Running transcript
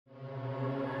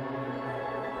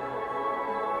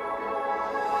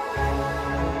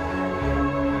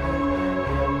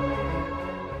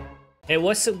Hey,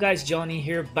 what's up guys, Johnny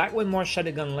here, back with more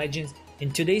Shadowgun Legends.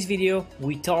 In today's video,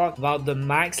 we talk about the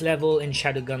max level in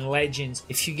Shadowgun Legends.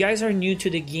 If you guys are new to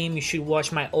the game, you should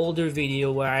watch my older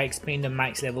video where I explain the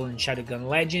max level in Shadowgun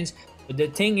Legends. But the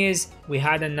thing is, we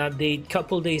had an update a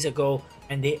couple days ago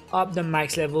and they upped the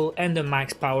max level and the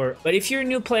max power. But if you're a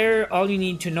new player, all you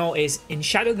need to know is in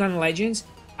Shadowgun Legends,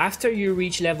 after you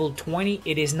reach level 20,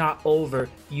 it is not over.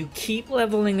 You keep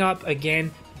leveling up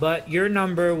again, but your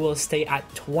number will stay at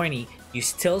 20. You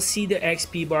still see the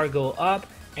XP bar go up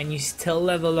and you still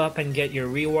level up and get your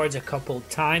rewards a couple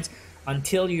times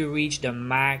until you reach the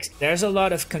max. There's a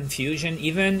lot of confusion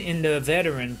even in the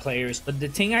veteran players, but the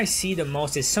thing I see the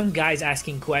most is some guys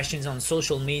asking questions on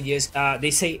social medias.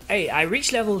 They say, hey, I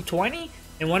reached level 20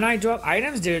 and when I drop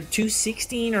items they're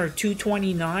 216 or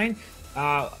 229.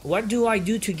 What do I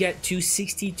do to get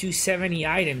 260, 270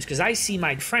 items? Because I see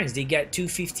my friends, they get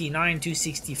 259,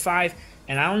 265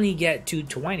 and I only get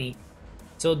 220.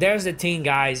 So there's the thing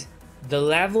guys, the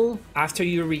level after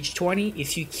you reach 20,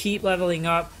 if you keep leveling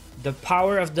up, the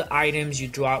power of the items you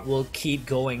drop will keep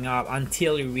going up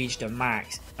until you reach the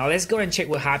max. Now let's go and check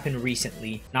what happened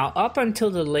recently. Now up until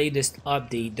the latest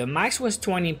update, the max was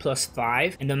 20 plus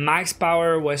 5 and the max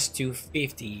power was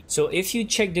 250. So if you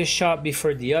check the shop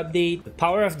before the update, the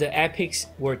power of the epics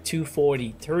were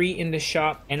 243 in the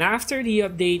shop, and after the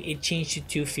update it changed to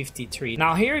 253.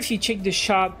 Now here if you check the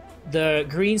shop, the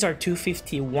greens are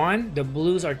 251, the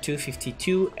blues are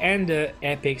 252, and the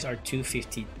epics are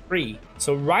 253.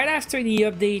 So right after the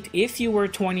update, if you were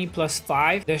 20 plus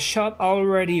 5, the shop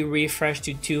already refreshed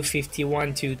to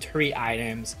 251 to 3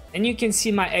 items. And you can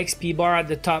see my XP bar at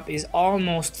the top is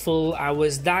almost full. I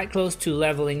was that close to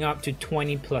leveling up to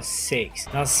 20 plus 6.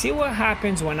 Now see what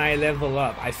happens when I level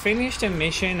up. I finished a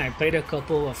mission, I played a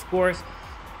couple of course.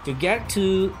 To get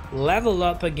to level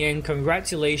up again,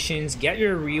 congratulations, get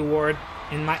your reward,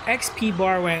 and my XP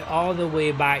bar went all the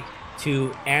way back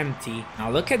to empty.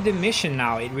 Now look at the mission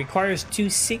now, it requires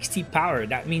 260 power.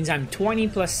 That means I'm 20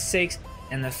 plus 6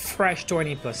 and a fresh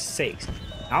 20 plus 6.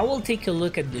 Now we'll take a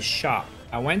look at the shop.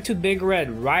 I went to Big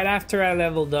Red right after I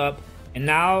leveled up, and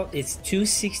now it's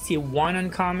 261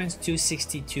 uncommons,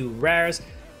 262 rares,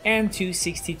 and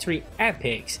 263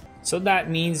 epics. So that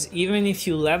means even if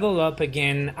you level up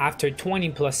again after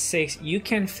 20 plus 6, you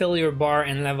can fill your bar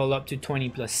and level up to 20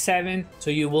 plus 7.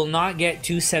 So you will not get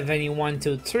 271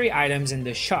 to 3 items in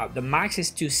the shop. The max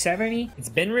is 270. It's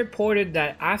been reported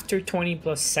that after 20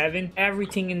 plus 7,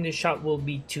 everything in the shop will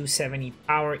be 270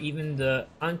 power, even the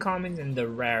uncommons and the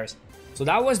rares. So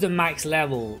that was the max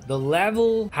level. The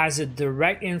level has a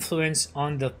direct influence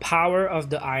on the power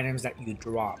of the items that you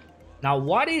drop. Now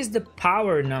what is the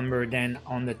power number then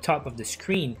on the top of the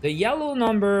screen? The yellow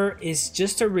number is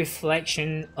just a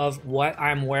reflection of what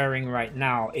I'm wearing right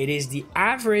now. It is the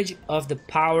average of the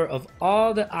power of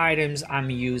all the items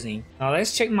I'm using. Now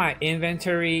let's check my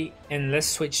inventory and let's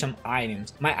switch some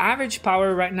items. My average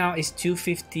power right now is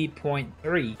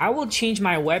 250.3. I will change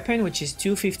my weapon, which is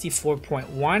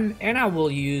 254.1, and I will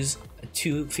use a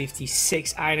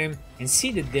 256 item and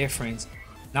see the difference.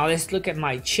 Now let's look at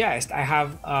my chest. I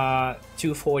have a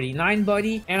 249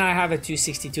 body and I have a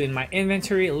 262 in my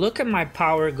inventory. Look at my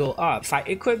power go up. If I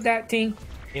equip that thing,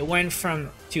 it went from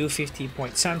 250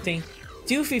 point something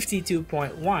to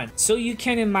 252.1. So you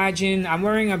can imagine I'm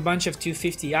wearing a bunch of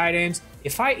 250 items.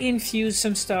 If I infuse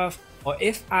some stuff or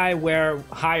if I wear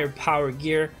higher power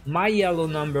gear, my yellow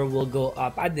number will go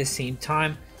up at the same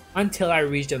time until I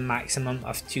reach the maximum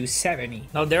of 270.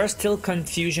 Now there's still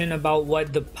confusion about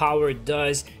what the power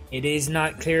does. It is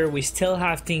not clear. We still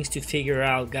have things to figure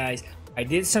out, guys. I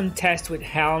did some tests with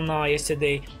Hell No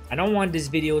yesterday. I don't want this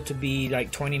video to be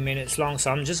like 20 minutes long, so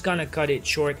I'm just gonna cut it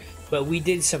short. But we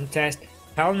did some tests.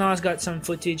 Hell No's got some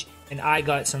footage and I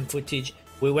got some footage.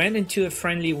 We went into a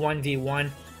friendly 1v1.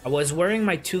 I was wearing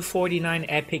my 249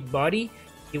 epic body.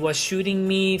 He was shooting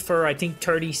me for I think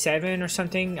 37 or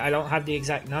something. I don't have the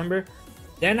exact number.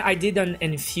 Then I did an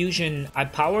infusion. I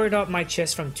powered up my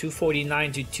chest from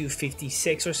 249 to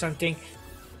 256 or something.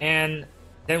 And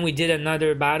then we did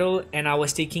another battle and I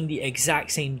was taking the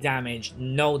exact same damage.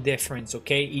 No difference,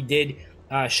 okay? He did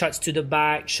shots to the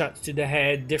back, shots to the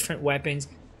head, different weapons.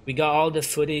 We got all the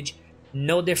footage.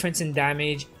 No difference in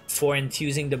damage for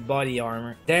infusing the body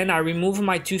armor. Then I removed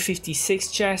my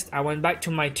 256 chest. I went back to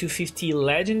my 250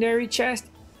 legendary chest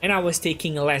and I was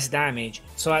taking less damage.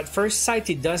 So at first sight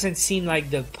it doesn't seem like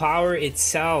the power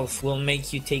itself will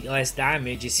make you take less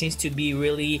damage. It seems to be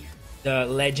really the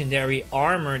legendary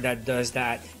armor that does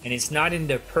that, and it's not in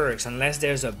the perks unless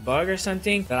there's a bug or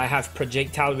something that I have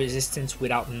projectile resistance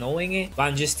without knowing it. But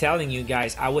I'm just telling you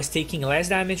guys, I was taking less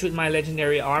damage with my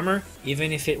legendary armor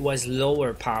even if it was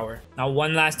lower power. Now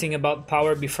one last thing about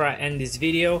power before I end this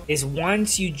video is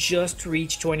once you just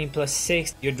reach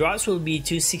 20+6, your drops will be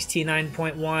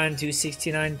 269.1,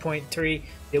 269.3.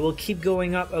 They will keep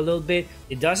going up a little bit.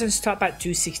 It doesn't stop at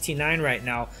 269 right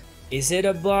now. Is it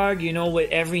a bug? You know, with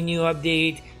every new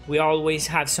update, we always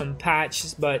have some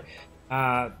patches, but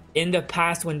in the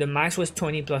past when the max was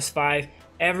 20+5,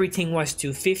 everything was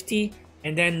 250,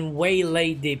 and then way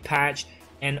late they patched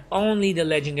and only the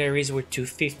legendaries were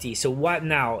 250. So what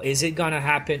now? Is it gonna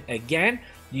happen again?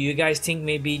 Do you guys think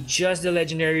maybe just the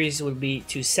legendaries will be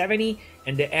 270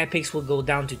 and the epics will go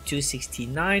down to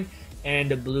 269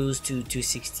 and the blues to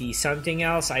 260 something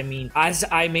else? I mean, as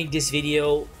I make this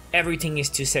video, everything is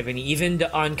 270, even the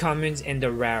uncommons and the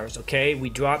rares. Okay, we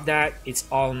dropped that, it's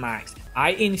all maxed.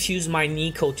 I infused my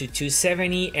Nico to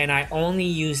 270 and I only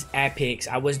used epics.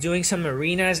 I was doing some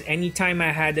arenas. Anytime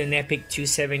I had an epic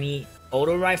 270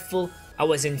 auto rifle, I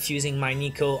was infusing my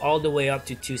Nico all the way up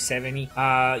to 270.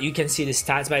 You can see the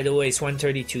stats, by the way, it's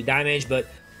 132 damage. But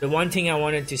the one thing I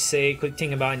wanted to say, quick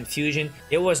thing about infusion,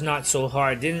 it was not so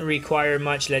hard. Didn't require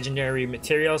much legendary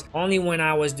materials, only when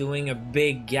I was doing a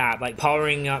big gap, like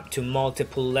powering up to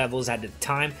multiple levels at the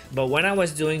time. But when I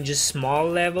was doing just small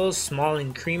levels, small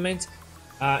increments,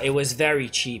 it was very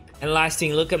cheap. And last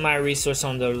thing, look at my resource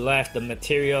on the left, the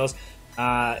materials.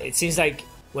 It seems like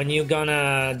when you're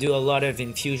gonna do a lot of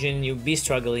infusion, you'll be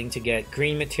struggling to get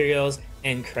green materials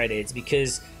and credits,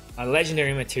 because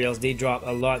legendary materials, they drop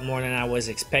a lot more than I was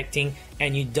expecting,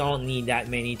 and you don't need that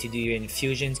many to do your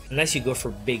infusions unless you go for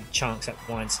big chunks at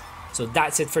once. So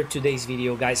that's it for today's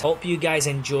video, guys. Hope you guys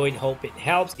enjoyed, hope it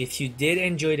helps. If you did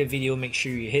enjoy the video, make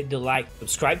sure you hit the like,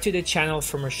 subscribe to the channel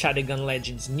for more Shadowgun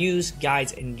Legends news,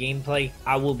 guides, and gameplay.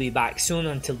 I will be back soon.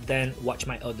 Until then, watch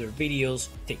my other videos.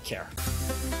 Take care.